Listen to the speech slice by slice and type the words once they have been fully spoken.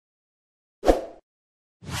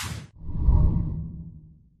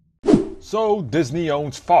So Disney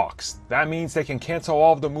owns Fox. That means they can cancel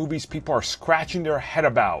all of the movies people are scratching their head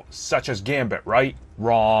about, such as Gambit, right?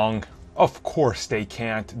 Wrong. Of course they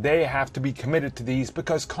can't. They have to be committed to these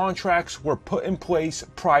because contracts were put in place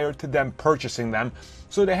prior to them purchasing them,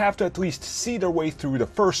 so they have to at least see their way through the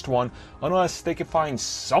first one, unless they can find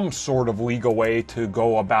some sort of legal way to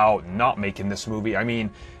go about not making this movie. I mean,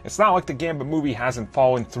 it's not like the Gambit movie hasn't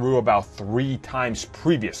fallen through about 3 times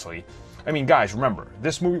previously. I mean, guys, remember,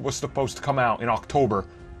 this movie was supposed to come out in October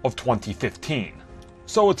of 2015.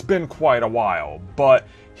 So it's been quite a while, but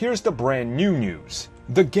here's the brand new news.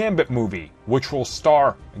 The Gambit movie, which will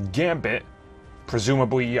star Gambit,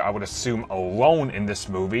 presumably, I would assume, alone in this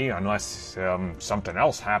movie, unless something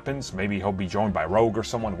else happens, maybe he'll be joined by Rogue or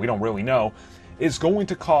someone, we don't really know, is going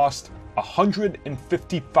to cost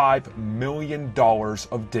 $155 million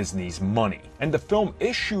of Disney's money. And the film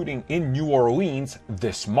is shooting in New Orleans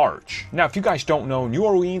this March. Now, if you guys don't know, New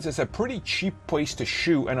Orleans is a pretty cheap place to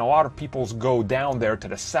shoot, and a lot of people go down there to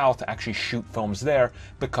the south to actually shoot films there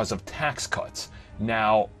because of tax cuts.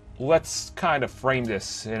 Now, let's kind of frame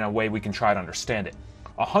this in a way we can try to understand it.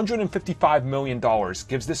 $155 million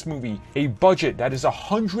gives this movie a budget that is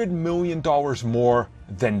 $100 million more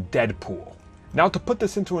than Deadpool. Now, to put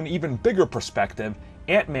this into an even bigger perspective,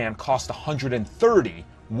 Ant-Man cost $130,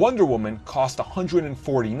 Wonder Woman cost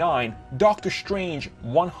 $149, Doctor Strange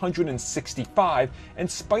 $165, and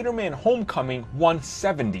Spider-Man Homecoming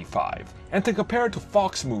 $175. And to compare it to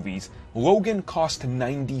Fox movies, Logan cost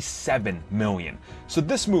 $97 million. So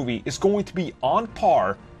this movie is going to be on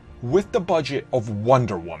par with the budget of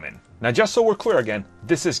Wonder Woman. Now, just so we're clear again,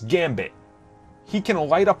 this is Gambit. He can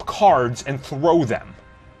light up cards and throw them.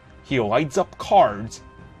 He lights up cards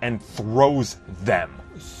and throws them.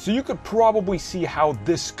 So you could probably see how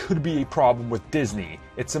this could be a problem with Disney.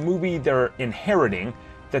 It's a movie they're inheriting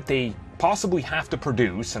that they possibly have to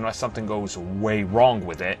produce unless something goes way wrong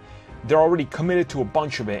with it. They're already committed to a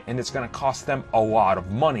bunch of it, and it's going to cost them a lot of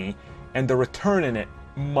money, and the return in it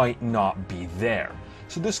might not be there.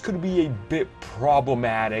 So this could be a bit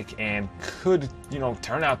problematic and could,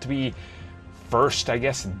 turn out to be first, I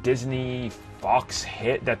guess, Disney Fox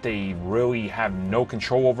hit that they really have no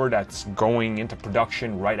control over, that's going into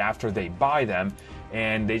production right after they buy them,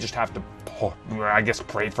 and they just have to, I guess,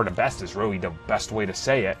 pray for the best is really the best way to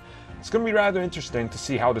say it. It's going to be rather interesting to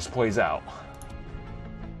see how this plays out.